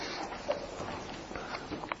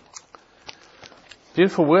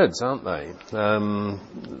Beautiful words, aren't they?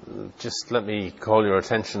 Just let me call your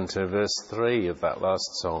attention to verse 3 of that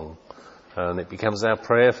last song. And it becomes our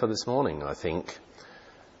prayer for this morning, I think.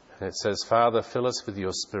 It says, Father, fill us with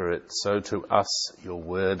your Spirit, so to us your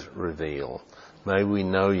word reveal. May we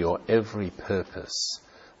know your every purpose,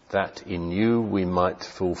 that in you we might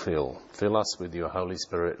fulfill. Fill us with your Holy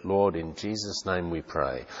Spirit, Lord, in Jesus' name we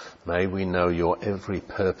pray. May we know your every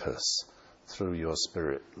purpose through your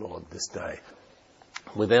Spirit, Lord, this day.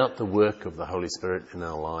 Without the work of the Holy Spirit in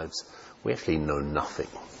our lives, we actually know nothing.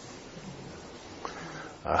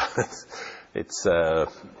 It's a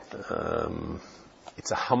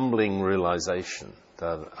humbling realization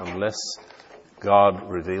that unless God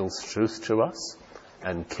reveals truth to us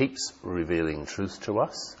and keeps revealing truth to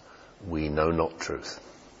us, we know not truth.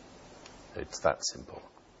 It's that simple.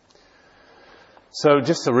 So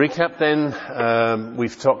just to recap then,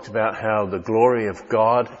 we've talked about how the glory of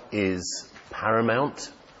God is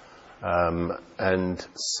paramount and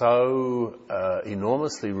so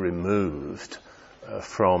enormously removed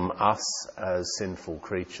from us as sinful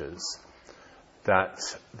creatures that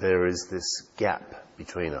there is this gap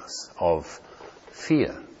between us of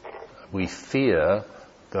fear. We fear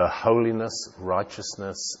the holiness,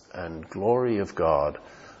 righteousness and glory of God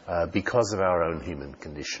because of our own human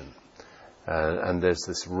condition. And there's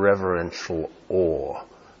this reverential awe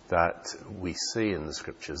that we see in the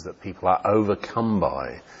scriptures that people are overcome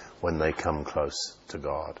by when they come close to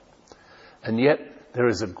God. And yet there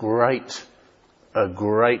is a great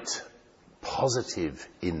positive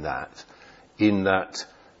in that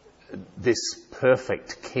this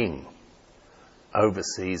perfect king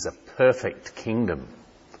oversees a perfect kingdom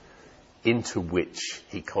into which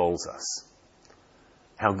he calls us.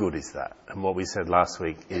 How good is that? And what we said last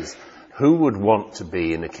week is, who would want to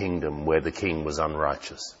be in a kingdom where the king was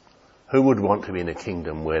unrighteous? Who would want to be in a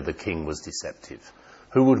kingdom where the king was deceptive?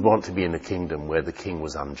 Who would want to be in a kingdom where the king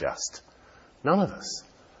was unjust? None of us.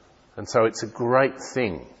 And so it's a great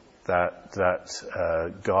thing that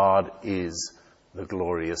God is the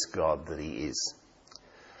glorious God that he is.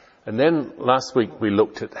 And then last week we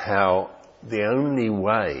looked at how the only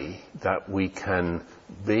way that we can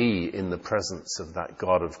be in the presence of that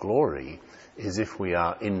God of glory is if we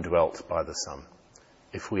are indwelt by the Son,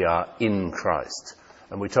 if we are in Christ.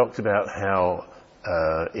 And we talked about how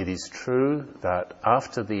it is true that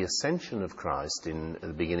after the ascension of Christ in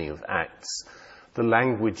the beginning of Acts, the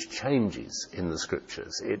language changes in the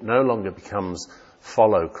scriptures. It no longer becomes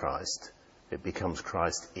follow Christ, it becomes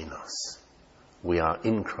Christ in us. We are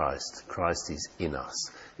in Christ, Christ is in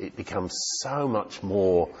us. It becomes so much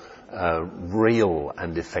more real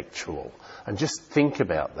and effectual. And just think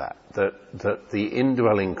about that the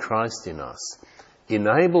indwelling Christ in us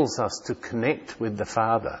enables us to connect with the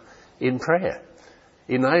Father in prayer,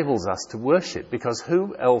 enables us to worship, because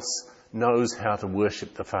who else knows how to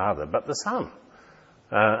worship the Father but the Son?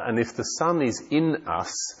 And if the Son is in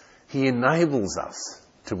us, he enables us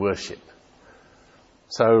to worship.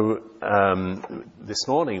 So this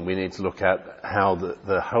morning we need to look at how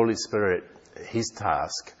the Holy Spirit, his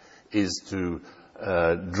task is to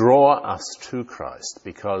draw us to Christ,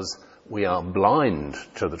 because we are blind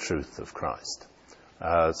to the truth of Christ.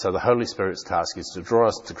 So the Holy Spirit's task is to draw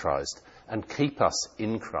us to Christ and keep us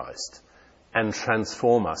in Christ and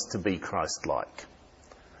transform us to be Christ-like.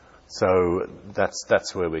 So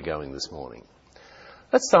that's where we're going this morning.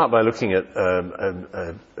 Let's start by looking at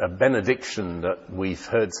a benediction that we've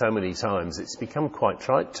heard so many times. It's become quite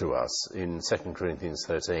trite to us in 2 Corinthians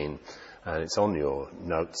 13, and it's on your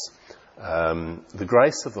notes. The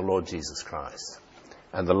grace of the Lord Jesus Christ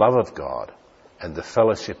and the love of God and the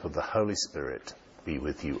fellowship of the Holy Spirit be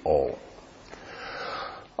with you all.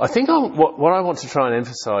 I think what I want to try and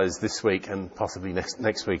emphasize this week, and possibly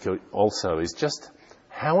next week also, is just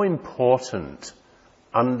how important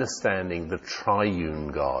understanding the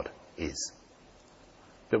Triune God is.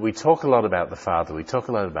 That we talk a lot about the Father, we talk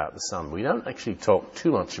a lot about the Son. We don't actually talk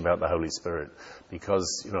too much about the Holy Spirit,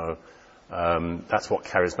 because, that's what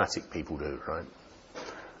charismatic people do, right?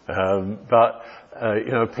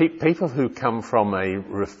 People who come from a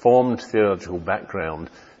reformed theological background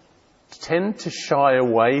tend to shy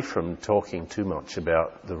away from talking too much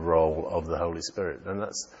about the role of the Holy Spirit, and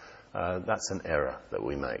that's an error that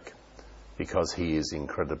we make, because he is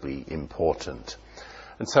incredibly important.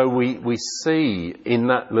 And so we see in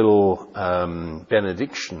that little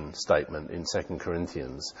benediction statement in 2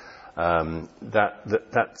 Corinthians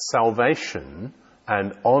that salvation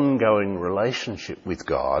and ongoing relationship with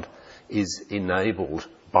God is enabled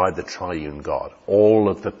by the Triune God. All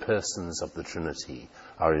of the persons of the Trinity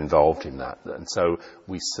are involved in that. And so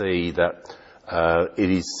we see that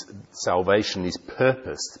salvation is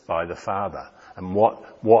purposed by the Father. And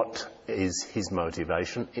what is his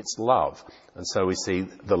motivation? It's love. And so we see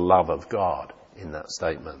the love of God in that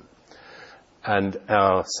statement. And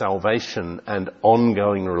our salvation and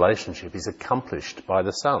ongoing relationship is accomplished by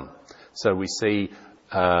the Son. So we see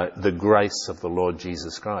the grace of the Lord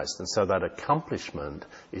Jesus Christ. And so that accomplishment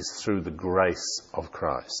is through the grace of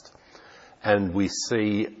Christ. And we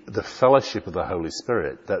see the fellowship of the Holy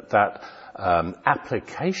Spirit, that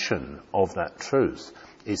application of that truth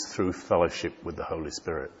is through fellowship with the Holy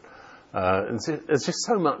Spirit. And there's just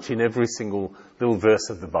so much in every single little verse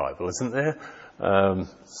of the Bible, isn't there?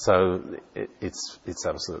 So it's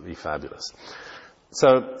absolutely fabulous.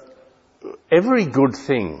 So every good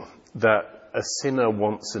thing that a sinner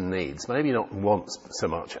wants and needs, maybe not wants so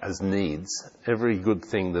much as needs, every good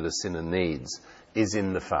thing that a sinner needs is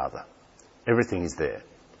in the Father. Everything is there.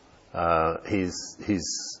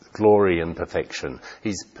 His glory and perfection.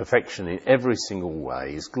 His perfection in every single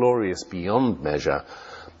way. He's glorious beyond measure.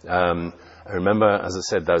 I remember, as I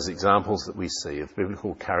said, those examples that we see of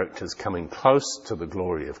biblical characters coming close to the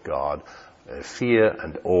glory of God, fear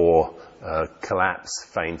and awe, collapse,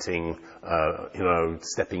 fainting,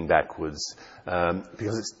 stepping backwards,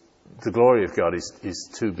 because the glory of God is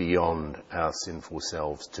too beyond our sinful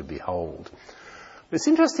selves to behold. It's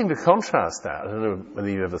interesting to contrast that. I don't know whether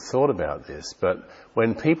you've ever thought about this, but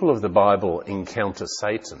when people of the Bible encounter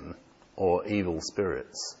Satan or evil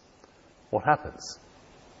spirits, what happens?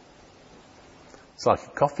 It's like a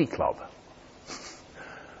coffee club.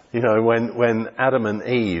 When Adam and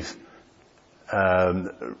Eve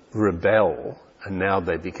rebel and now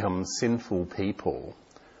they become sinful people,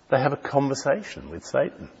 they have a conversation with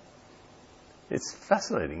Satan. It's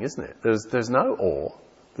fascinating, isn't it? There's no awe.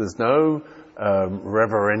 There's no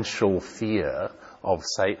reverential fear of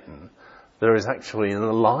Satan. There is actually an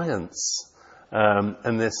alliance,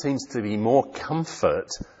 and there seems to be more comfort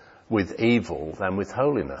with evil than with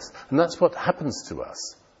holiness. And that's what happens to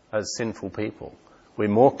us as sinful people. We're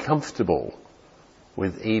more comfortable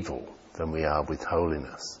with evil than we are with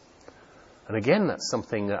holiness. And again, that's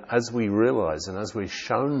something that as we realize and as we're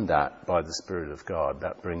shown that by the Spirit of God,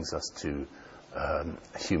 that brings us to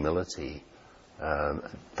humility.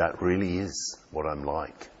 That really is what I'm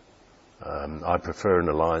like. I prefer an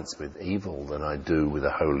alliance with evil than I do with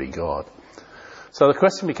a holy God. So the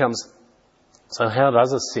question becomes, so how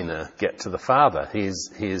does a sinner get to the Father? He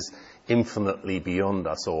is infinitely beyond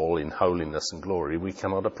us all in holiness and glory. We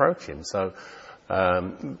cannot approach him. So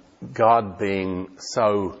God, being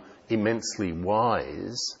so immensely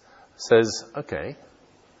wise, says, okay,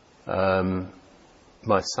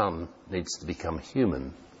 my son needs to become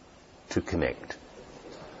human to connect.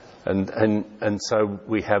 And so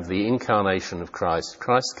we have the incarnation of Christ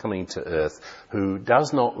coming to earth, who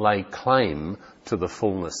does not lay claim to the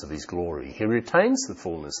fullness of his glory. He retains the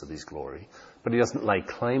fullness of his glory, but he doesn't lay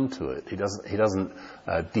claim to it. He doesn't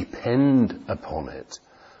depend upon it.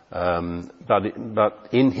 But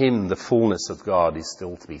in him the fullness of God is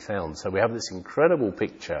still to be found. So we have this incredible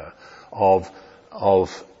picture of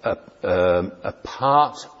a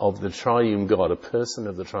part of the Triune God, a person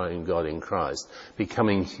of the Triune God in Christ,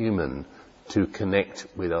 becoming human to connect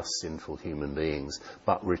with us sinful human beings,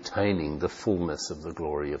 but retaining the fullness of the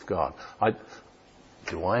glory of God.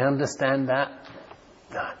 Do I understand that?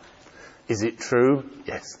 No. Is it true?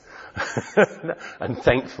 Yes. And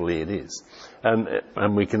thankfully it is.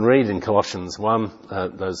 And we can read in Colossians 1,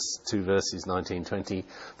 those two verses, 19-20,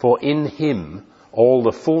 for in him all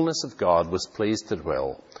the fullness of God was pleased to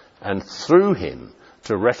dwell, and through him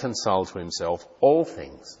to reconcile to himself all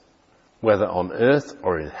things, whether on earth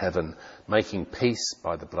or in heaven, making peace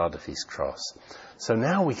by the blood of his cross. So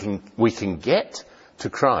now we can get to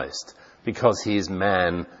Christ because he is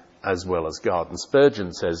man as well as God. And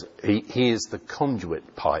Spurgeon says he is the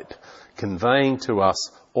conduit pipe, conveying to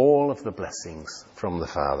us all of the blessings from the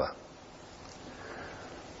Father.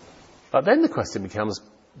 But then the question becomes,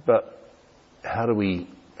 but how do we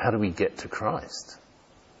get to Christ?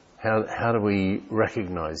 How do we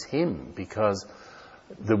recognize him? Because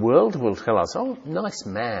the world will tell us, oh, nice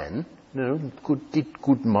man, did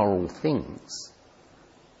good moral things.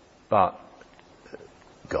 But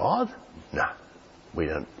God? No, we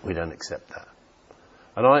don't accept that.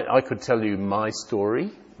 And I could tell you my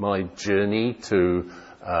story, my journey to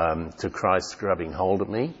Christ grabbing hold of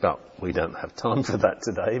me, but we don't have time for that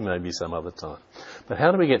today, maybe some other time. But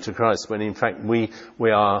how do we get to Christ when in fact we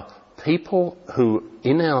are people who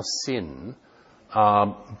in our sin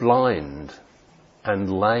are blind and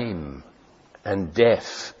lame and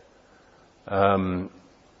deaf? And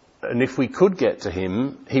if we could get to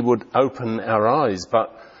him, he would open our eyes,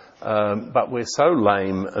 but but we're so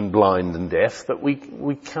lame and blind and deaf that we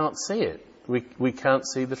can't see it. We can't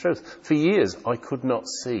see the truth. For years, I could not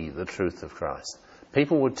see the truth of Christ.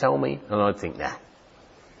 People would tell me, and I'd think,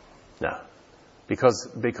 no.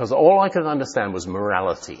 Because all I could understand was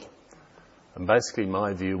morality. And basically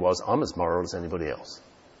my view was, I'm as moral as anybody else,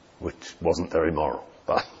 which wasn't very moral.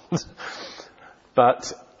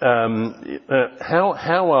 But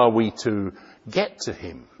how are we to get to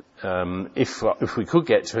him? If we could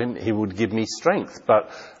get to him, he would give me strength.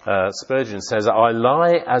 But Spurgeon says, I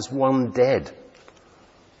lie as one dead.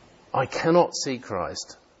 I cannot see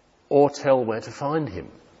Christ or tell where to find him.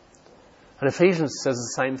 And Ephesians says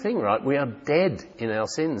the same thing, right? We are dead in our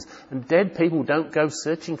sins. And dead people don't go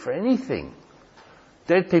searching for anything.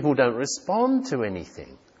 Dead people don't respond to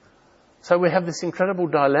anything. So we have this incredible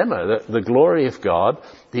dilemma, that the glory of God,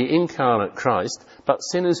 the incarnate Christ, but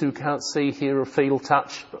sinners who can't see, hear, or feel,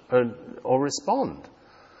 touch, or respond.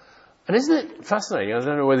 And isn't it fascinating? I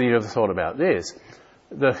don't know whether you ever thought about this.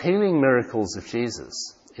 The healing miracles of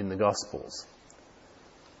Jesus in the Gospels,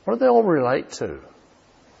 what do they all relate to?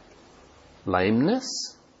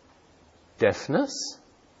 Lameness, deafness,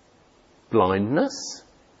 blindness.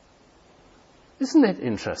 Isn't it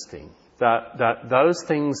interesting that those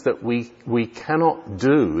things that we cannot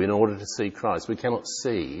do in order to see Christ, we cannot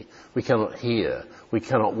see, we cannot hear, we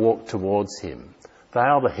cannot walk towards him, they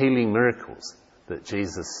are the healing miracles that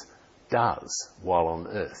Jesus does while on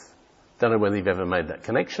earth. Don't know whether you've ever made that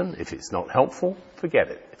connection. If it's not helpful, forget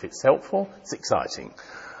it. If it's helpful, it's exciting.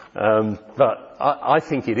 But I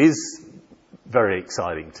think it is very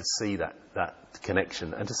exciting to see that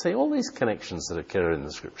connection and to see all these connections that occur in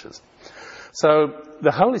the Scriptures. So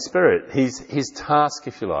the Holy Spirit, his task,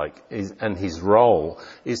 if you like, and his role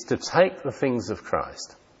is to take the things of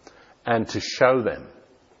Christ and to show them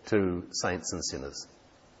to saints and sinners,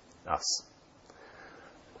 us.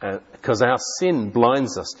 Because our sin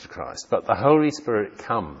blinds us to Christ, but the Holy Spirit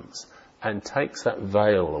comes and takes that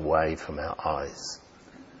veil away from our eyes,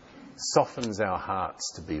 softens our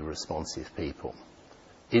hearts to be responsive people,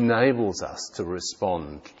 enables us to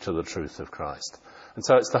respond to the truth of Christ. And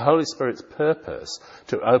so it's the Holy Spirit's purpose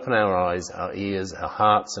to open our eyes, our ears, our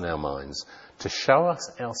hearts and our minds to show us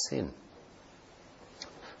our sin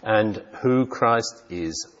and who Christ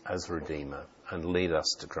is as Redeemer and lead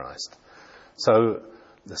us to Christ. So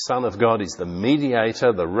the Son of God is the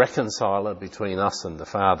mediator, the reconciler between us and the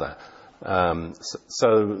Father.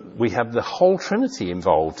 So we have the whole Trinity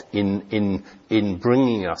involved in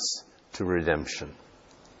bringing us to redemption.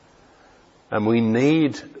 And we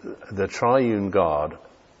need the Triune God,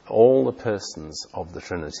 all the persons of the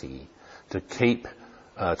Trinity,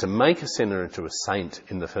 to make a sinner into a saint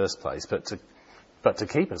in the first place, but to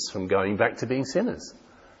keep us from going back to being sinners.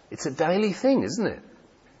 It's a daily thing, isn't it?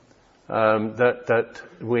 That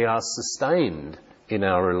we are sustained in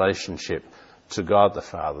our relationship to God the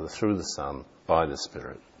Father through the Son by the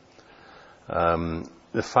Spirit.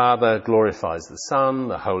 The Father glorifies the Son,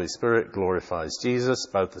 the Holy Spirit glorifies Jesus,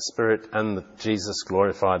 both the Spirit and Jesus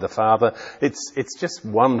glorify the Father. It's just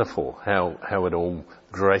wonderful how it all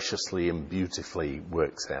graciously and beautifully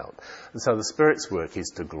works out. And so the Spirit's work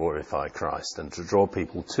is to glorify Christ and to draw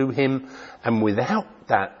people to him, and without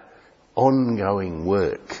that ongoing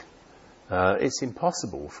work, it's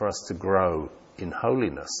impossible for us to grow in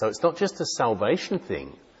holiness. So it's not just a salvation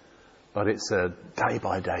thing, but it's a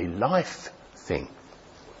day-by-day life thing.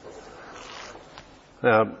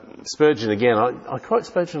 Now, Spurgeon again, I quote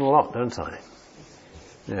Spurgeon a lot, don't I?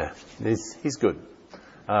 Yeah, he's good.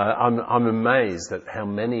 I'm amazed at how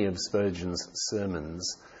many of Spurgeon's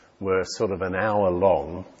sermons were sort of an hour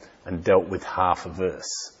long and dealt with half a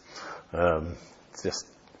verse. It's just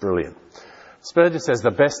brilliant. Spurgeon says the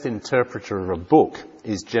best interpreter of a book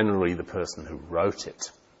is generally the person who wrote it.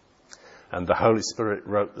 And the Holy Spirit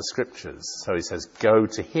wrote the Scriptures. So he says, go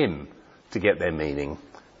to him to get their meaning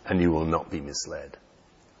and you will not be misled.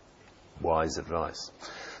 Wise advice.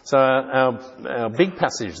 So our big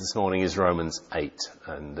passage this morning is Romans 8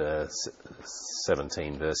 and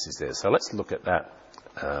 17 verses there. So let's look at that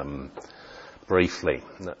briefly.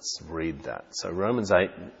 Let's read that. So Romans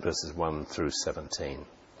 8 verses 1 through 17.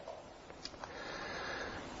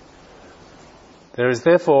 There is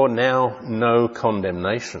therefore now no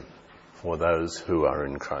condemnation for those who are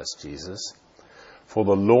in Christ Jesus. For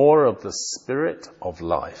the law of the Spirit of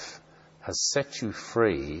life has set you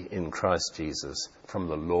free in Christ Jesus from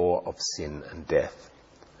the law of sin and death.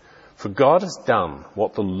 For God has done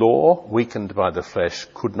what the law, weakened by the flesh,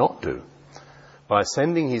 could not do, by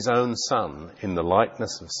sending his own Son in the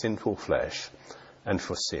likeness of sinful flesh, and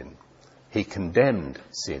for sin. He condemned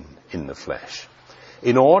sin in the flesh,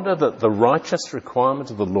 in order that the righteous requirement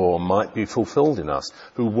of the law might be fulfilled in us,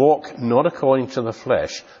 who walk not according to the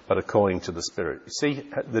flesh, but according to the Spirit. You see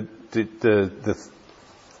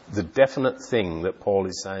the definite thing that Paul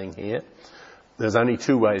is saying here? There's only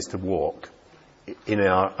two ways to walk: in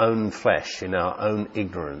our own flesh, in our own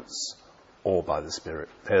ignorance, or by the Spirit.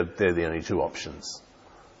 They're the only two options.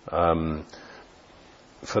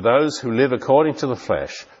 For those who live according to the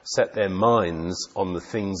flesh set their minds on the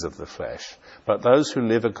things of the flesh, but those who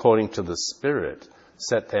live according to the Spirit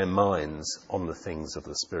set their minds on the things of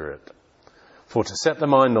the Spirit. For to set the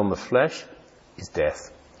mind on the flesh is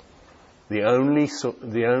death. The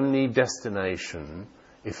only destination,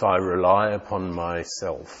 if I rely upon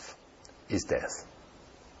myself, is death.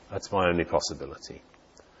 That's my only possibility.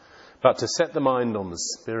 But to set the mind on the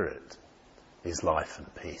Spirit is life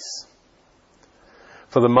and peace.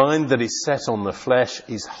 For the mind that is set on the flesh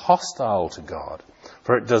is hostile to God,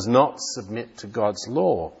 for it does not submit to God's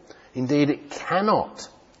law. Indeed, it cannot.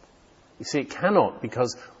 You see, it cannot,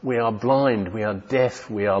 because we are blind, we are deaf,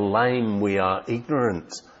 we are lame, we are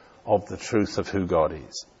ignorant of the truth of who God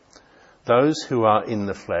is. Those who are in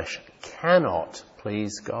the flesh cannot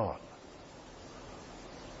please God.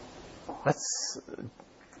 That's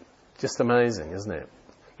just amazing, isn't it?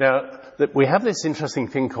 Now, we have this interesting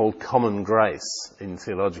thing called common grace in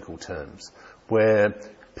theological terms, where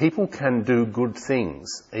people can do good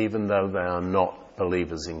things even though they are not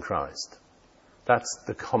believers in Christ. That's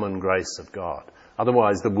the common grace of God.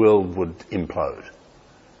 Otherwise, the world would implode.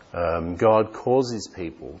 God causes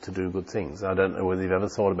people to do good things. I don't know whether you've ever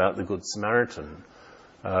thought about the Good Samaritan.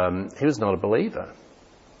 He was not a believer,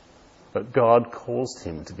 but God caused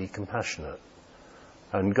him to be compassionate.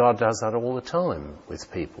 And God does that all the time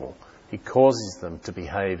with people. He causes them to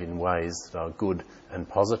behave in ways that are good and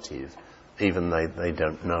positive, even though they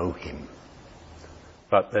don't know him.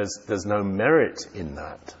 But there's no merit in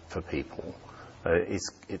that for people.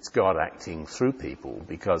 It's God acting through people,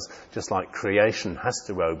 because just like creation has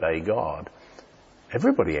to obey God,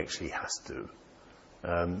 everybody actually has to.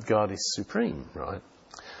 God is supreme, right?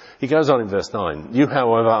 He goes on in verse 9, "You,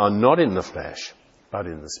 however, are not in the flesh, but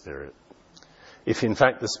in the Spirit, if in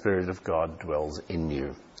fact the Spirit of God dwells in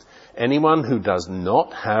you. Anyone who does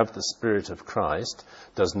not have the Spirit of Christ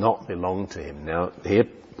does not belong to him." Now, here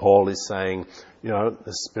Paul is saying, the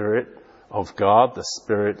Spirit of God, the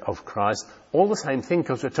Spirit of Christ, all the same thing,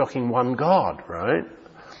 because we're talking one God, right?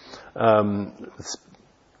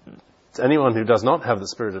 Anyone who does not have the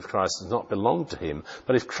Spirit of Christ does not belong to him.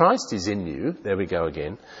 But if Christ is in you, there we go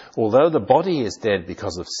again, although the body is dead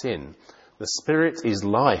because of sin, the Spirit is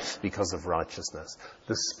life because of righteousness.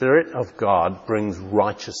 The Spirit of God brings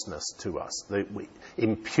righteousness to us. It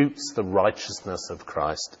imputes the righteousness of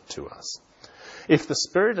Christ to us. If the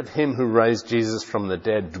Spirit of him who raised Jesus from the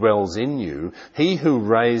dead dwells in you, he who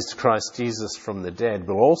raised Christ Jesus from the dead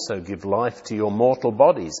will also give life to your mortal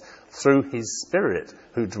bodies through his Spirit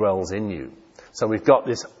who dwells in you. So we've got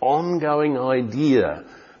this ongoing idea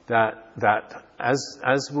that as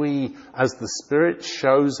the Spirit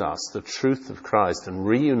shows us the truth of Christ and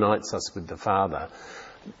reunites us with the Father,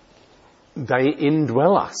 they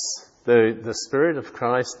indwell us. The Spirit of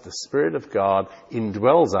Christ, the Spirit of God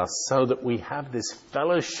indwells us so that we have this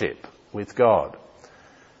fellowship with God.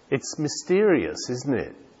 It's mysterious, isn't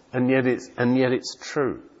it? And yet it's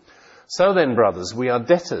true. So then, brothers, we are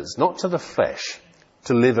debtors, not to the flesh,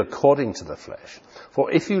 to live according to the flesh.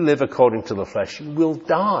 For if you live according to the flesh, you will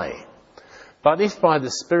die. But if by the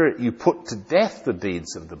Spirit you put to death the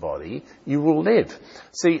deeds of the body, you will live.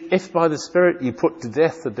 See, if by the Spirit you put to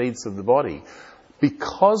death the deeds of the body,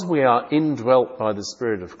 because we are indwelt by the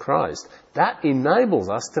Spirit of Christ, that enables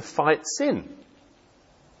us to fight sin.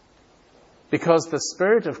 Because the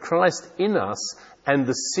Spirit of Christ in us and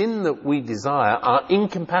the sin that we desire are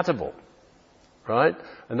incompatible. Right?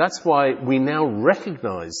 And that's why we now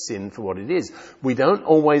recognize sin for what it is. We don't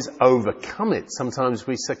always overcome it. Sometimes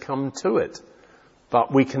we succumb to it.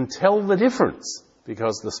 But we can tell the difference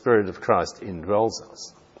because the Spirit of Christ indwells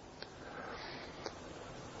us.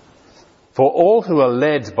 For all who are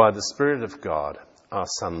led by the Spirit of God are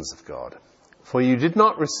sons of God. For you did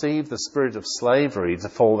not receive the spirit of slavery to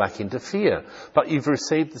fall back into fear, but you've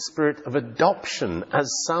received the spirit of adoption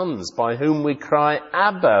as sons, by whom we cry,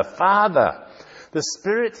 Abba, Father. The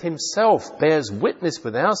Spirit himself bears witness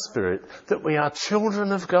with our spirit that we are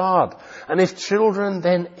children of God. And if children,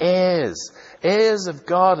 then heirs, heirs of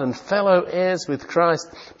God and fellow heirs with Christ,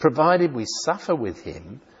 provided we suffer with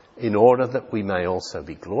him, in order that we may also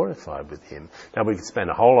be glorified with him. Now, we could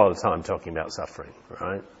spend a whole lot of time talking about suffering,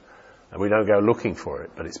 right? And we don't go looking for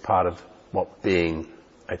it, but it's part of what being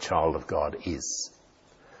a child of God is.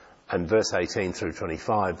 And verse 18 through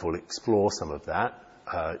 25 will explore some of that.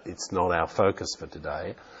 It's not our focus for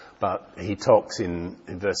today. But he talks in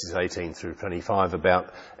verses 18 through 25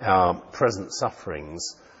 about our present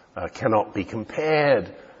sufferings cannot be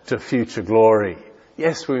compared to future glory.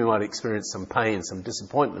 Yes, we might experience some pain, some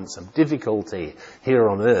disappointment, some difficulty here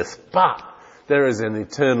on earth, but there is an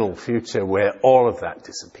eternal future where all of that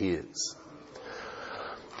disappears.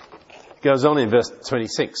 Goes on in verse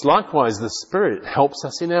 26, likewise the Spirit helps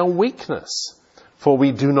us in our weakness, for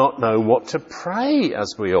we do not know what to pray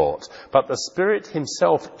as we ought, but the Spirit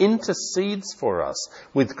himself intercedes for us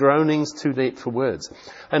with groanings too deep for words.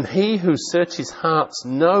 And he who searches hearts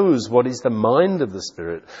knows what is the mind of the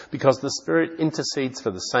Spirit, because the Spirit intercedes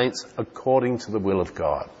for the saints according to the will of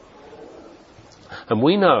God. And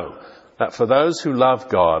we know that for those who love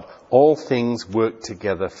God, all things work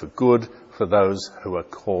together for good for those who are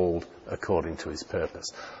called according to his purpose.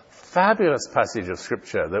 Fabulous passage of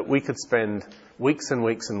Scripture that we could spend weeks and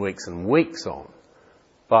weeks and weeks and weeks on.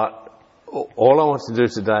 But all I want to do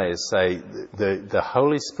today is say the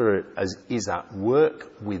Holy Spirit is at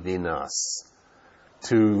work within us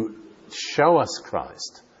to show us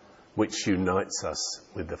Christ, which unites us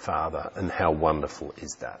with the Father. And how wonderful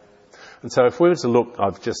is that? And so if we were to look,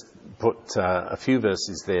 I've just put a few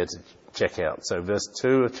verses there to check out. So verse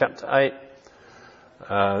 2 of chapter 8,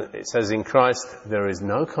 it says, in Christ there is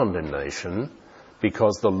no condemnation,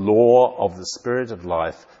 because the law of the Spirit of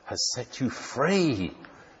life has set you free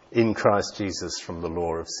in Christ Jesus from the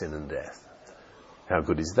law of sin and death. How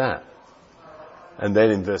good is that? And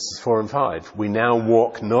then in verses 4 and 5, we now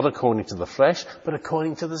walk not according to the flesh, but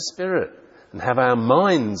according to the Spirit, and have our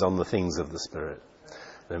minds on the things of the Spirit.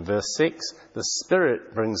 Then verse 6, the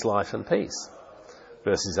Spirit brings life and peace.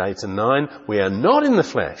 Verses 8 and 9, we are not in the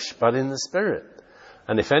flesh, but in the Spirit.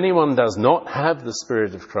 And if anyone does not have the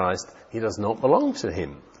Spirit of Christ, he does not belong to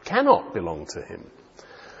him, cannot belong to him.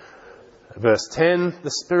 Verse 10,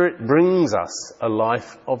 the Spirit brings us a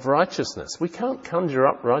life of righteousness. We can't conjure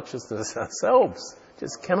up righteousness ourselves. It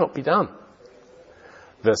just cannot be done.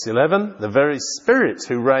 Verse 11, the very Spirit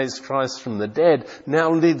who raised Christ from the dead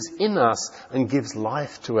now lives in us and gives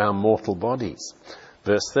life to our mortal bodies.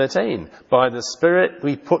 Verse 13, by the Spirit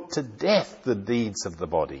we put to death the deeds of the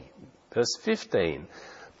body. Verse 15,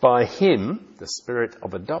 by him, the Spirit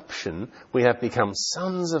of adoption, we have become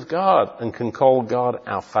sons of God and can call God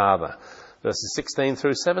our Father. Verses 16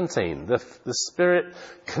 through 17, the Spirit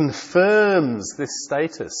confirms this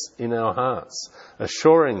status in our hearts,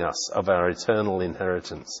 assuring us of our eternal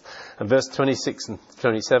inheritance. And verse 26 and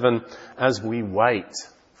 27, as we wait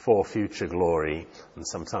for future glory, and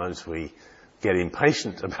sometimes we get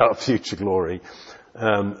impatient about future glory,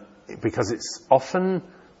 because it's often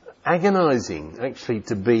agonizing, actually,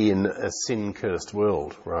 to be in a sin-cursed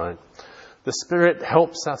world, right? The Spirit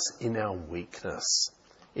helps us in our weakness,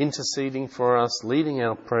 interceding for us, leading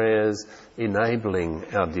our prayers,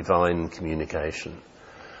 enabling our divine communication.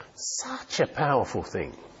 Such a powerful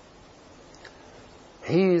thing.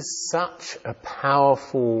 He is such a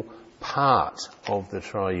powerful part of the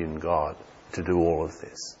Triune God to do all of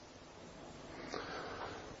this.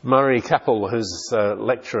 Murray Capel, who's a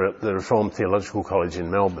lecturer at the Reformed Theological College in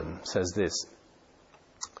Melbourne, says this: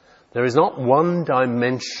 there is not one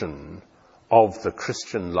dimension of the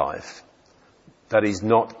Christian life that is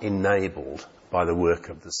not enabled by the work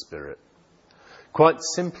of the Spirit. Quite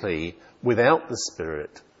simply, without the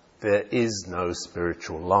Spirit, there is no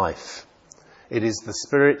spiritual life. It is the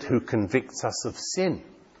Spirit who convicts us of sin,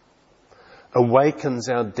 awakens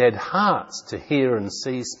our dead hearts to hear and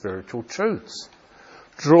see spiritual truths,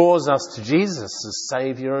 draws us to Jesus as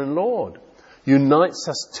Saviour and Lord, unites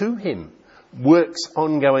us to him, works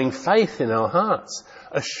ongoing faith in our hearts,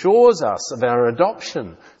 assures us of our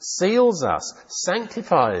adoption, seals us,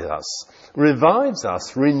 sanctifies us, revives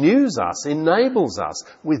us, renews us, enables us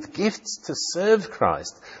with gifts to serve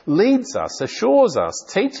Christ, leads us, assures us,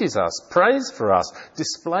 teaches us, prays for us,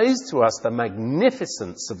 displays to us the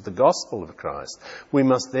magnificence of the gospel of Christ. We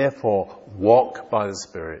must therefore walk by the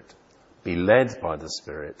Spirit, be led by the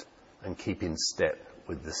Spirit, and keep in step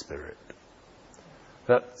with the Spirit.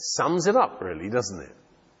 That sums it up, really, doesn't it?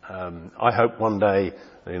 I hope one day,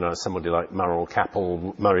 somebody like Murray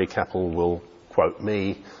Capel will quote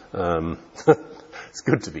me. It's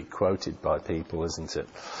good to be quoted by people, isn't it?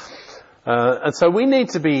 And so we need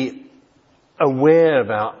to be aware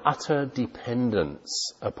of our utter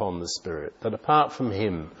dependence upon the Spirit, that apart from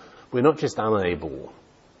him, we're not just unable,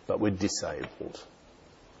 but we're disabled.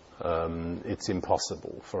 It's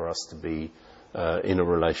impossible for us to be in a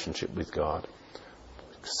relationship with God,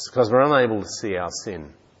 because we're unable to see our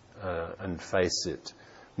sin and face it.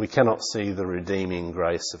 we cannot see the redeeming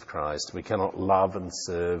grace of Christ. We cannot love and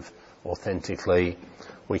serve authentically.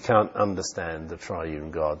 We can't understand the triune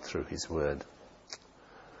God through his word.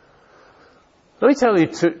 Let me tell you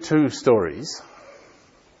two stories.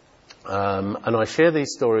 And I share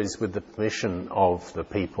these stories with the permission of the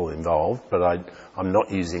people involved, but I'm not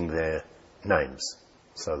using their names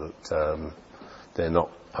so that they're not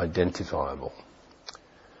identifiable.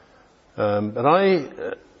 But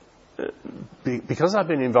because I've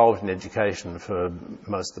been involved in education for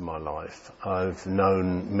most of my life, I've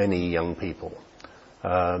known many young people.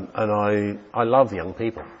 And I love young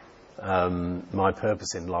people. My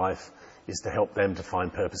purpose in life is to help them to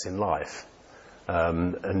find purpose in life.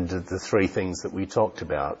 And the three things that we talked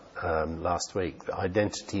about last week,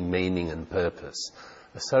 identity, meaning and purpose,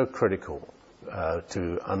 are so critical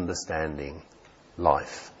to understanding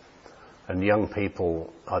life. And young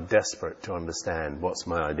people are desperate to understand what's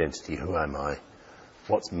my identity, who am I,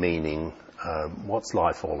 what's meaning, what's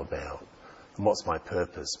life all about, and what's my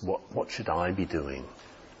purpose, what should I be doing,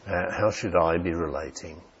 how should I be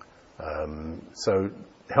relating. So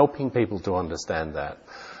helping people to understand that.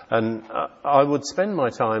 And I would spend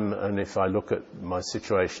my time, and if I look at my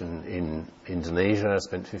situation in Indonesia, I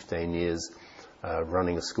spent 15 years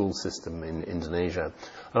running a school system in Indonesia,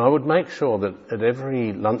 and I would make sure that at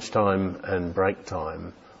every lunchtime and break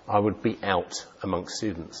time, I would be out amongst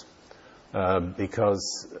students,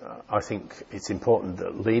 because I think it's important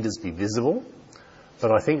that leaders be visible,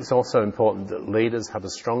 but I think it's also important that leaders have a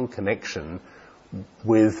strong connection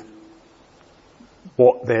with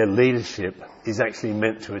what their leadership is actually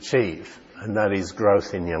meant to achieve, and that is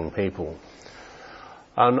growth in young people.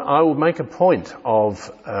 And I would make a point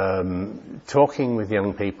of talking with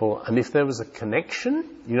young people, and if there was a connection,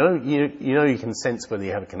 you can sense whether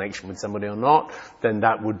you have a connection with somebody or not, then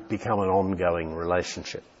that would become an ongoing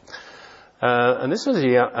relationship. And this was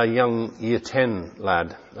a young Year 10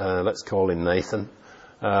 lad, let's call him Nathan.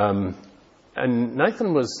 And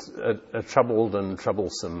Nathan was a troubled and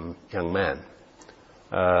troublesome young man.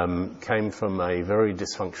 Came from a very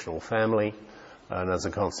dysfunctional family, and as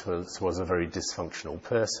a consequence was a very dysfunctional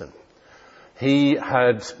person. He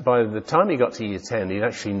had, by the time he got to Year 10, he'd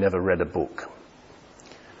actually never read a book.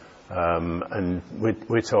 And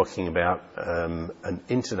we're talking about an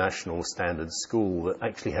international standard school that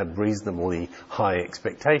actually had reasonably high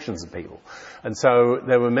expectations of people. And so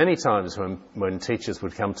there were many times when teachers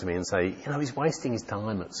would come to me and say, he's wasting his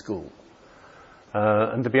time at school.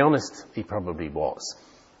 And to be honest, he probably was.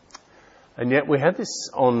 And yet we had this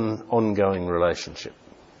ongoing relationship.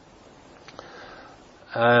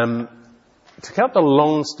 To cut the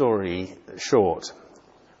long story short,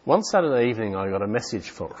 one Saturday evening I got a message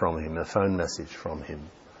from him, a phone message from him.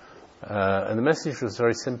 And the message was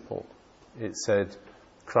very simple. It said,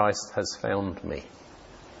 "Christ has found me."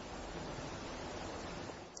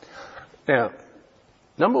 Now,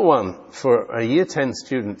 number one, for a Year 10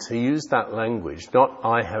 student to use that language, not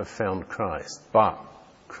 "I have found Christ," but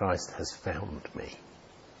 "Christ has found me,"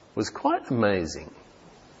 was quite amazing.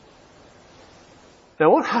 Now,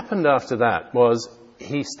 what happened after that was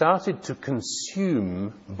he started to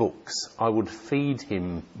consume books. I would feed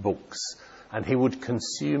him books, and he would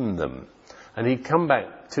consume them. And he'd come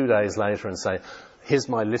back 2 days later and say, "Here's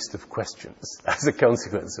my list of questions," as a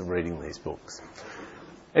consequence of reading these books.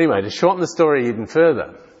 Anyway, to shorten the story even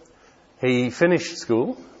further, he finished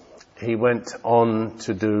school. He went on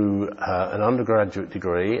to do an undergraduate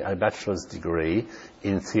degree, a bachelor's degree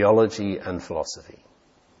in theology and philosophy.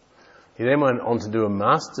 He then went on to do a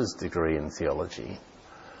master's degree in theology,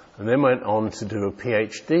 and then went on to do a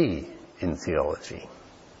PhD in theology.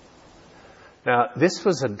 Now, this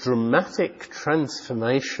was a dramatic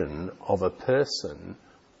transformation of a person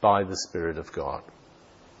by the Spirit of God.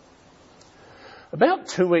 About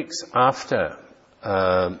 2 weeks after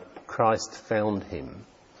Christ found him,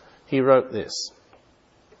 he wrote this.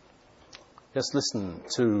 Just listen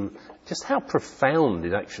to just how profound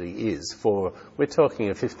it actually is for, we're talking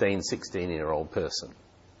a 15, 16-year-old person.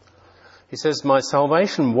 He says, "My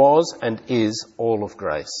salvation was and is all of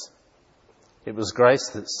grace. It was grace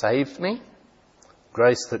that saved me,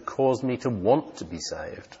 grace that caused me to want to be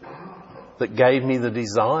saved, that gave me the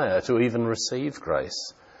desire to even receive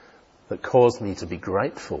grace, that caused me to be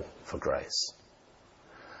grateful for grace.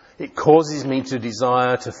 It causes me to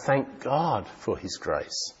desire to thank God for his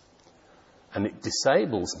grace, and it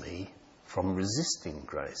disables me from resisting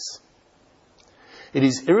grace. It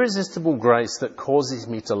is irresistible grace that causes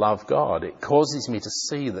me to love God. It causes me to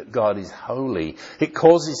see that God is holy. It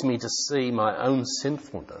causes me to see my own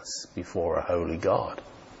sinfulness before a holy God.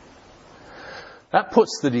 That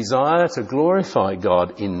puts the desire to glorify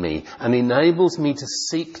God in me and enables me to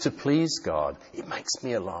seek to please God. It makes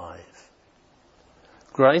me alive.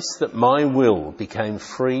 Grace that my will became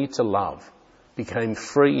free to love, became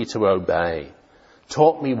free to obey,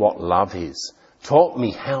 taught me what love is, taught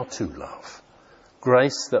me how to love.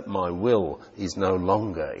 Grace that my will is no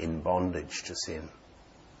longer in bondage to sin.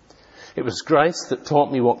 It was grace that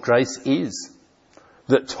taught me what grace is,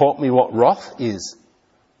 that taught me what wrath is,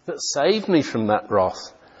 that saved me from that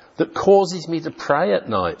wrath, that causes me to pray at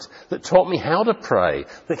night, that taught me how to pray,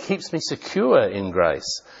 that keeps me secure in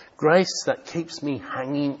grace. Grace that keeps me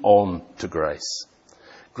hanging on to grace.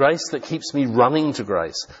 Grace that keeps me running to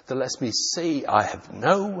grace, that lets me see I have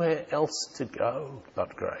nowhere else to go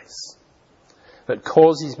but grace. That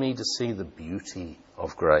causes me to see the beauty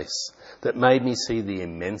of grace, that made me see the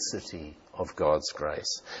immensity of God's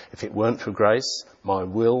grace. If it weren't for grace, my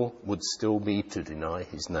will would still be to deny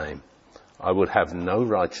his name. I would have no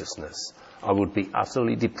righteousness. I would be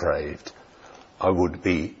utterly depraved. I would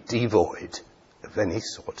be devoid of any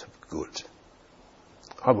sort of good.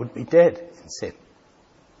 I would be dead in sin.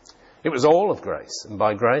 It was all of grace, and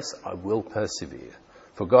by grace I will persevere,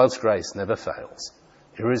 for God's grace never fails.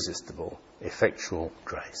 Irresistible, effectual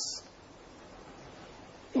grace.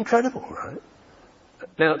 Incredible, right?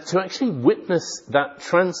 Now, to actually witness that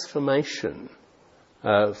transformation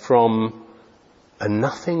from a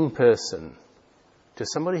nothing person to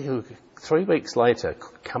somebody who 3 weeks later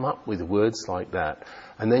could come up with words like that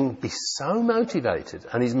and then be so motivated,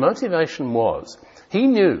 and his motivation was, he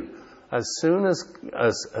knew as soon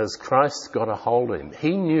as Christ got a hold of him,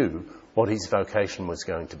 he knew what his vocation was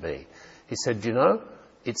going to be. He said, you know,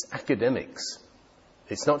 it's academics.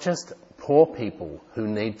 It's not just poor people who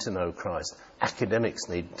need to know Christ. Academics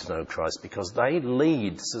need to know Christ because they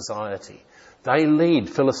lead society. They lead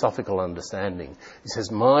philosophical understanding. He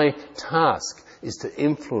says, my task is to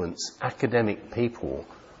influence academic people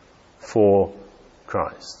for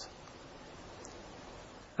Christ.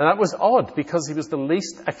 And that was odd because he was the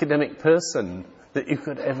least academic person that you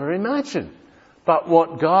could ever imagine. But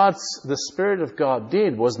what the Spirit of God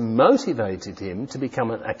did was motivated him to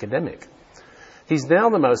become an academic. He's now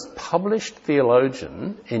the most published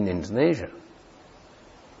theologian in Indonesia.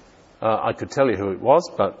 I could tell you who it was,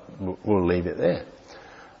 but we'll leave it there.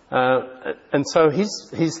 And so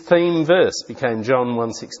his theme verse became John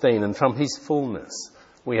 1:16, and from his fullness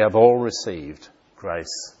we have all received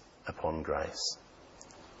grace upon grace.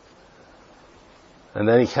 And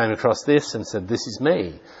then he came across this and said, this is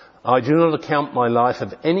me. I do not account my life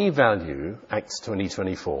of any value, Acts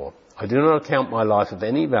 20:24. I do not account my life of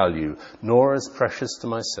any value, nor as precious to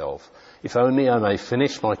myself, if only I may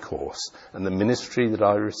finish my course and the ministry that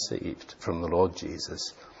I received from the Lord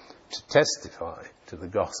Jesus, to testify to the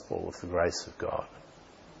gospel of the grace of God.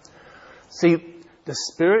 See, the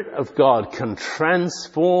Spirit of God can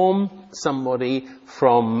transform somebody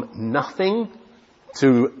from nothing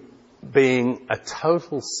to being a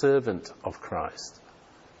total servant of Christ.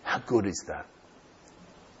 How good is that?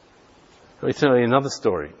 Let me tell you another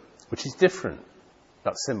story, which is different,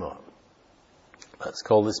 but similar. Let's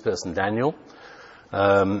call this person Daniel.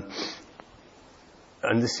 And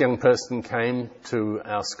this young person came to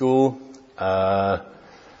our school around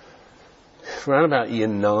about year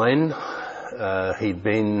 9.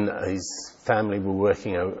 His family were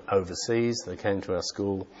working overseas. They came to our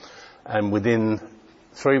school, and within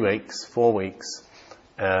 3 weeks, 4 weeks,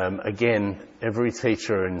 again, every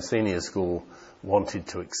teacher in senior school wanted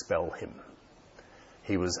to expel him.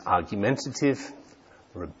 He was argumentative,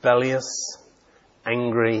 rebellious,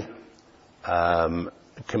 angry,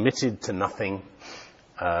 committed to nothing,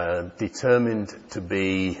 determined to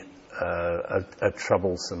be a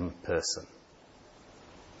troublesome person.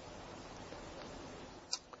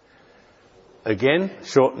 Again,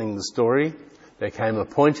 shortening the story, there came a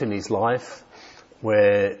point in his life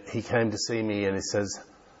where he came to see me and he says,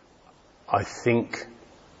 I think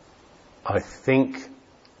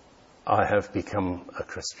I have become a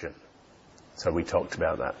Christian. So we talked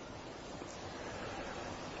about that.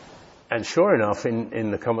 And sure enough,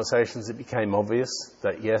 in the conversations, it became obvious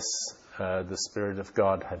that yes, the Spirit of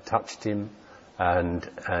God had touched him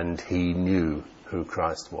and he knew who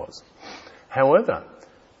Christ was. However,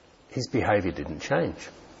 his behaviour didn't change.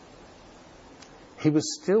 He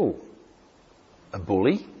was still a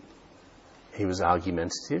bully. He was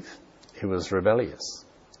argumentative. He was rebellious.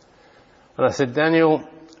 And I said, Daniel,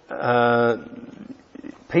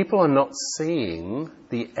 people are not seeing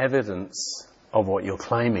the evidence of what you're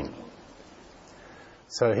claiming.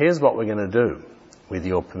 So here's what we're going to do, with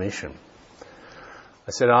your permission. I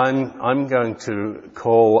said, I'm going to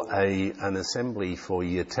call an assembly for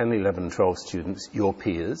year 10, 11, 12 students, your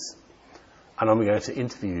peers, and I'm going to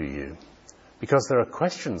interview you. Because there are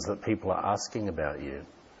questions that people are asking about you,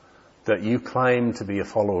 that you claim to be a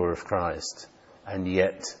follower of Christ, and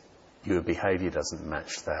yet your behaviour doesn't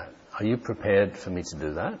match that. Are you prepared for me to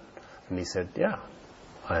do that? And he said, yeah,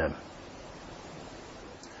 I am.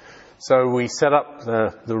 So we set up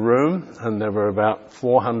the room, and there were about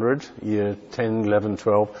 400, year 10, 11,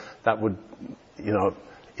 12. That would,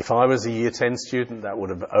 if I was a year 10 student, that would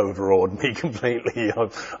have overawed me completely.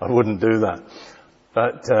 I wouldn't do that.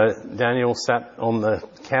 But Daniel sat on the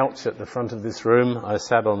couch at the front of this room. I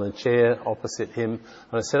sat on a chair opposite him.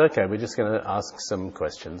 And I said, okay, we're just going to ask some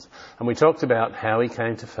questions. And we talked about how he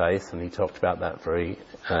came to faith, and he talked about that very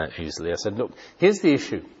easily. I said, look, here's the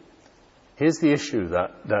issue. Here's the issue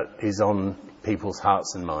that is on people's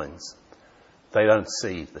hearts and minds. They don't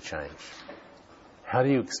see the change. How do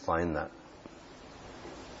you explain that?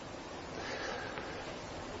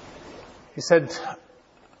 He said,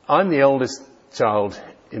 I'm the eldest child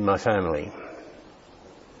in my family.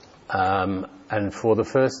 And for the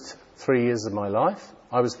first 3 years of my life,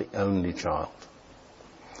 I was the only child.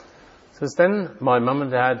 So then my mum and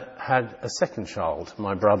dad had a second child,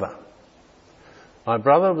 my brother. My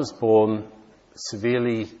brother was born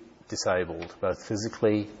severely disabled, both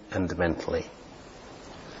physically and mentally.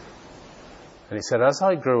 And he said, as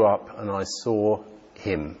I grew up and I saw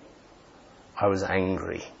him, I was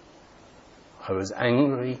angry. I was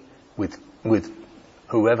angry with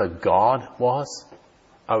whoever God was.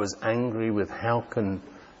 I was angry with how can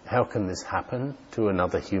this happen to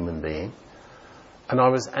another human being? And I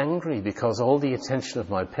was angry because all the attention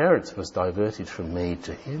of my parents was diverted from me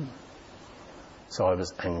to him. So I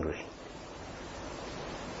was angry.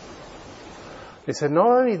 He said, not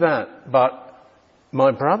only that, but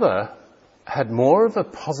my brother had more of a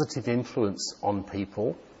positive influence on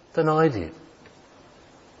people than I did.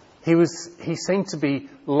 He seemed to be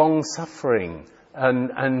long-suffering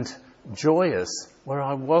and joyous where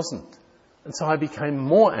I wasn't. And so I became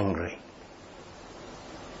more angry.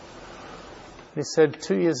 He said,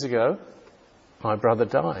 2 years ago, my brother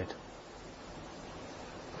died.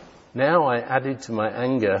 Now I added to my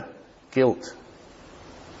anger guilt.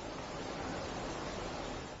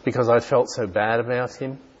 Because I felt so bad about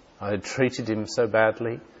him. I had treated him so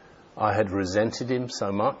badly. I had resented him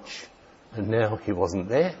so much. And now he wasn't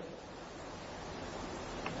there.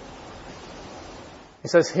 He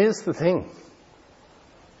says, here's the thing.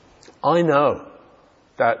 I know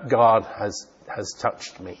that God has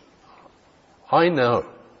touched me. I know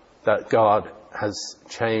that God has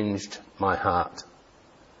changed my heart.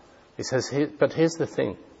 He says, but here's the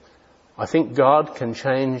thing. I think God can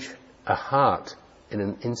change a heart in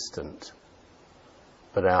an instant,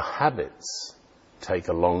 but our habits take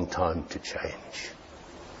a long time to change.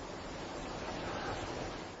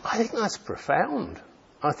 I think that's profound.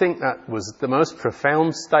 I think that was the most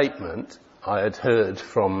profound statement I had heard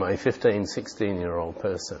from a 15, 16-year-old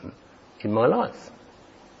person in my life.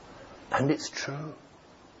 And it's true.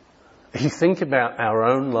 If you think about our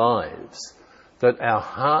own lives, that our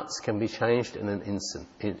hearts can be changed in an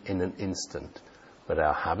instant, but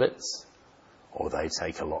our habits, they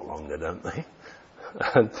take a lot longer, don't they?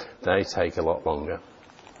 They take a lot longer.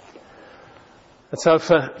 And so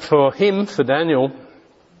for Daniel,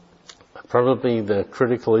 probably the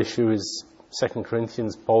critical issue is 2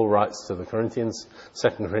 Corinthians. Paul writes to the Corinthians, 2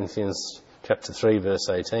 Corinthians chapter 3, verse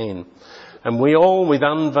 18. And we all with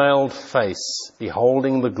unveiled face,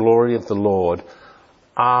 beholding the glory of the Lord,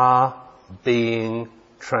 are being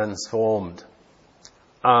transformed.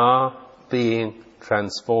 Are being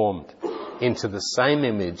transformed into the same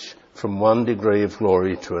image from one degree of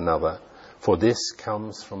glory to another. For this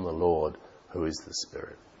comes from the Lord, who is the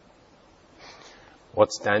Spirit.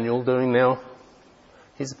 What's Daniel doing now?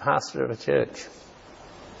 He's a pastor of a church.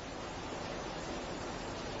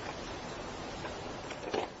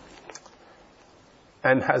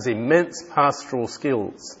 And has immense pastoral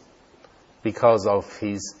skills because of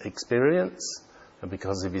his experience and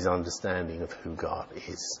because of his understanding of who God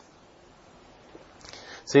is.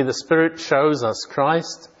 See, the Spirit shows us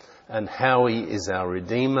Christ and how he is our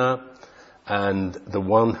Redeemer and the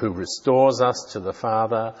one who restores us to the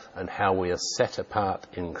Father, and how we are set apart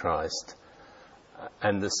in Christ.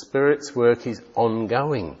 And the Spirit's work is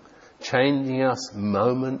ongoing, changing us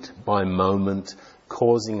moment by moment,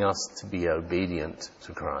 causing us to be obedient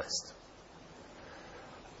to Christ.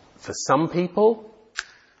 For some people,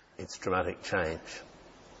 it's dramatic change.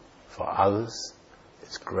 For others,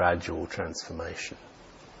 it's gradual transformation.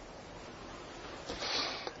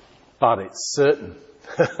 But it's certain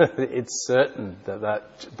It's certain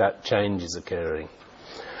that change is occurring.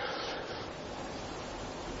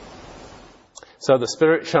 So the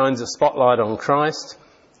Spirit shines a spotlight on Christ,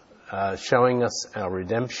 showing us our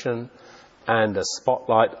redemption, and a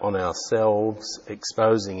spotlight on ourselves,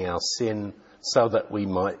 exposing our sin so that we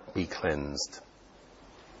might be cleansed.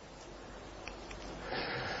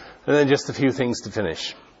 And then just a few things to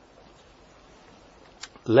finish.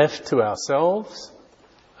 Left to ourselves,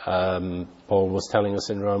 Paul was telling us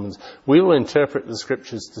in Romans, we will interpret the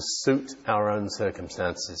Scriptures to suit our own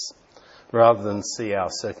circumstances, rather than see our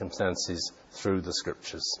circumstances through the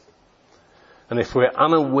Scriptures. And if we're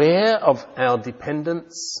unaware of our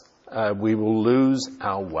dependence, we will lose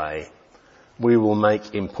our way. We will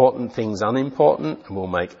make important things unimportant, and we'll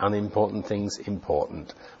make unimportant things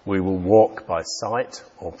important. We will walk by sight,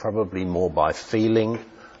 or probably more by feeling,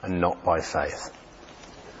 and not by faith.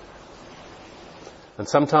 And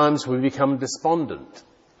sometimes we become despondent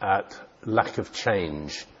at lack of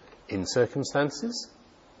change in circumstances,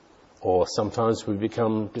 or sometimes we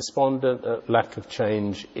become despondent at lack of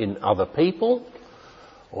change in other people,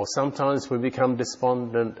 or sometimes we become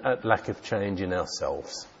despondent at lack of change in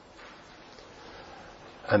ourselves.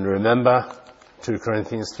 And remember, 2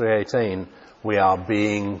 Corinthians 3:18, we are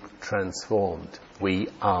being transformed. We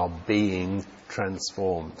are being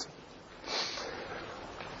transformed.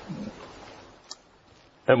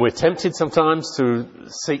 And we're tempted sometimes to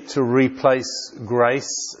seek to replace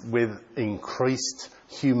grace with increased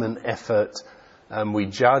human effort, and we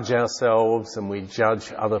judge ourselves and we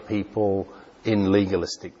judge other people in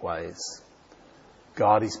legalistic ways.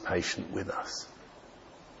 God is patient with us.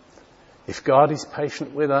 If God is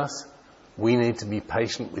patient with us, we need to be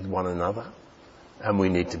patient with one another, and we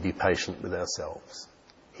need to be patient with ourselves.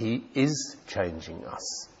 He is changing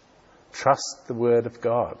us. Trust the Word of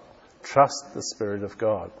God. Trust the Spirit of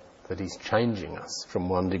God, that He's changing us from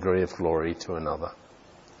one degree of glory to another.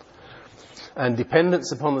 And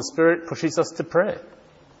dependence upon the Spirit pushes us to prayer.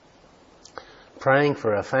 Praying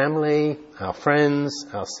for our family, our friends,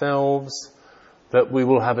 ourselves, that we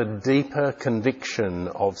will have a deeper conviction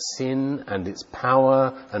of sin and its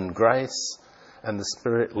power and grace, and the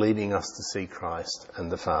Spirit leading us to see Christ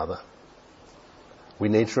and the Father. We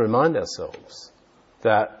need to remind ourselves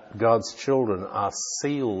that God's children are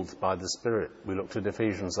sealed by the Spirit. We looked at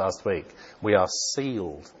Ephesians last week. We are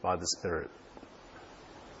sealed by the Spirit.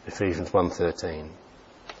 Ephesians 1:13.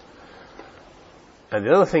 And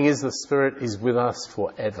the other thing is the Spirit is with us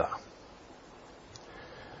forever.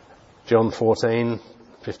 John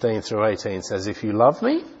 14:15 through 18 says, if you love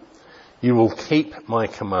me, you will keep my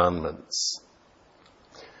commandments.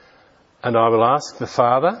 And I will ask the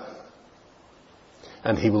Father,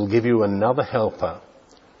 and He will give you another helper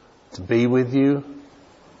to be with you.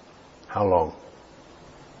 How long?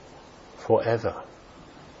 Forever.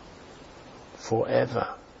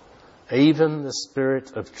 Forever. Even the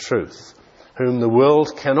Spirit of truth, whom the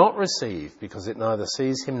world cannot receive because it neither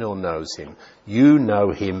sees Him nor knows Him. You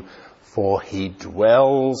know Him, for He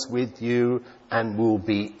dwells with you and will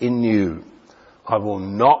be in you. I will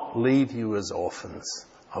not leave you as orphans.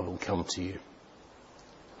 I will come to you.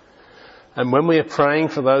 And when we are praying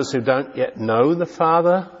for those who don't yet know the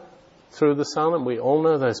Father through the Son, and we all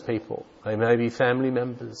know those people, they may be family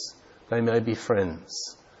members, they may be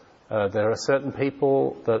friends. There are certain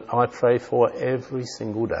people that I pray for every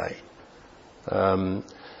single day. And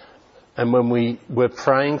when we're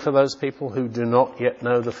praying for those people who do not yet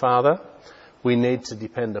know the Father, we need to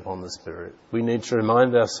depend upon the Spirit. We need to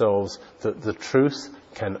remind ourselves that the truth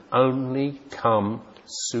can only come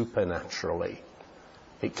supernaturally.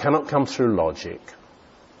 It cannot come through logic.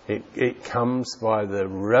 It comes by the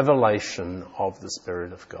revelation of the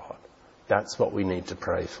Spirit of God. That's what we need to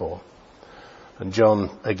pray for. And John,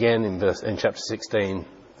 again in chapter 16,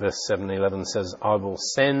 verse 7 and 11 says, I will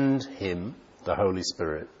send Him, the Holy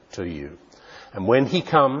Spirit, to you. And when He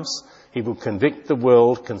comes, He will convict the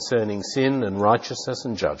world concerning sin and righteousness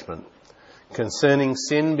and judgment. Concerning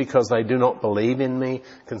sin, because they do not believe in me.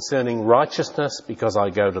 Concerning righteousness, because I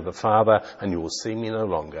go to the Father and you will see me no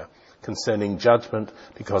longer. Concerning judgment,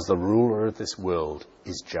 because the ruler of this world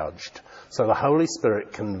is judged. So the Holy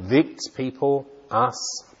Spirit convicts people,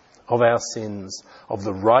 us, of our sins, of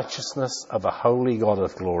the righteousness of a holy God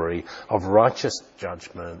of glory, of righteous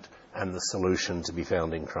judgment, and the solution to be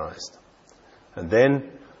found in Christ. And then,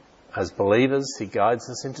 as believers, He guides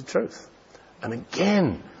us into truth. And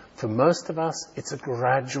again, for most of us, it's a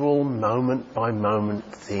gradual, moment-by-moment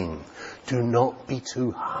thing. Do not be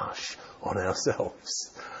too harsh on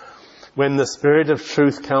ourselves. When the Spirit of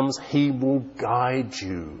truth comes, he will guide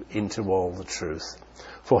you into all the truth.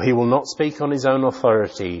 For he will not speak on his own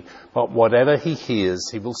authority, but whatever he hears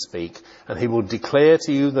he will speak, and he will declare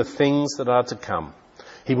to you the things that are to come.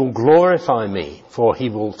 He will glorify me, for he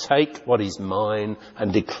will take what is mine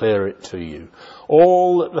and declare it to you.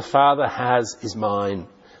 All that the Father has is mine.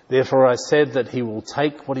 Therefore I said that he will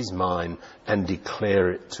take what is mine and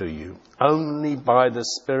declare it to you. Only by the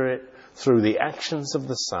Spirit, through the actions of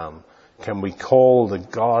the Son, can we call the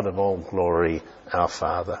God of all glory our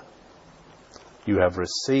Father. You have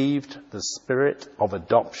received the Spirit of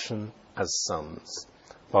adoption as sons,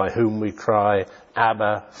 by whom we cry,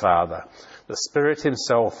 Abba, Father. The Spirit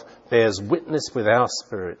himself bears witness with our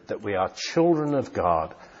spirit that we are children of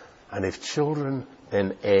God, and if children,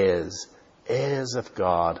 then heirs, heirs of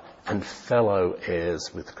God and fellow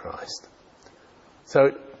heirs with Christ.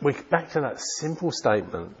 So we're back to that simple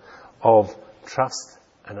statement of trust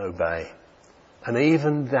and obey. And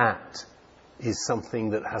even that is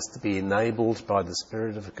something that has to be enabled by the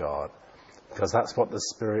Spirit of God, because that's what the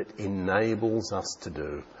Spirit enables us to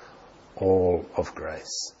do, all of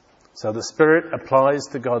grace. So the Spirit applies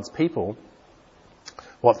to God's people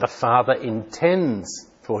what the Father intends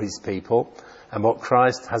for his people and what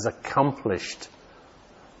Christ has accomplished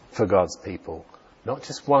for God's people. Not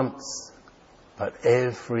just once, but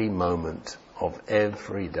every moment of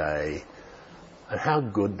every day. And how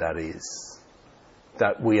good that is.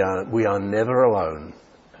 That we are never alone.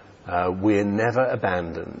 We're never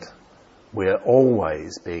abandoned. We're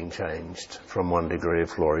always being changed from one degree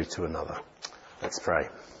of glory to another. Let's pray.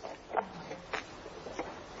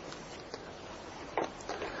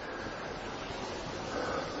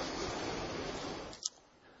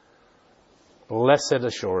 Blessed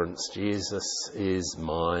assurance, Jesus is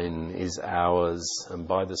mine, is ours, and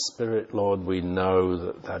by the Spirit, Lord, we know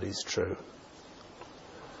that that is true.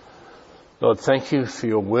 Lord, thank you for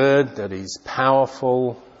your word that is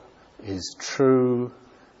powerful, is true,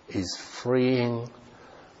 is freeing,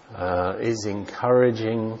 is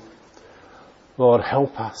encouraging. Lord,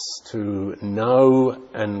 help us to know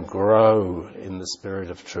and grow in the Spirit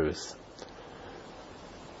of truth.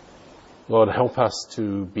 Lord, help us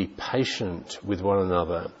to be patient with one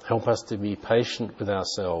another. Help us to be patient with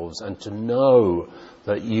ourselves and to know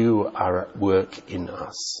that you are at work in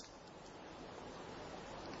us.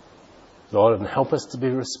 Lord, and help us to be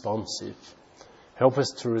responsive. Help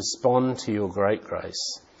us to respond to your great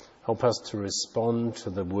grace. Help us to respond to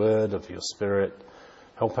the word of your Spirit.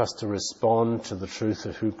 Help us to respond to the truth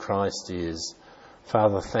of who Christ is.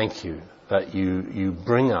 Father, thank you that you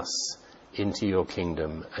bring us into your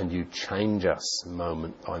kingdom and you change us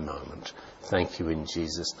moment by moment. Thank you in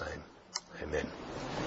Jesus' name. Amen.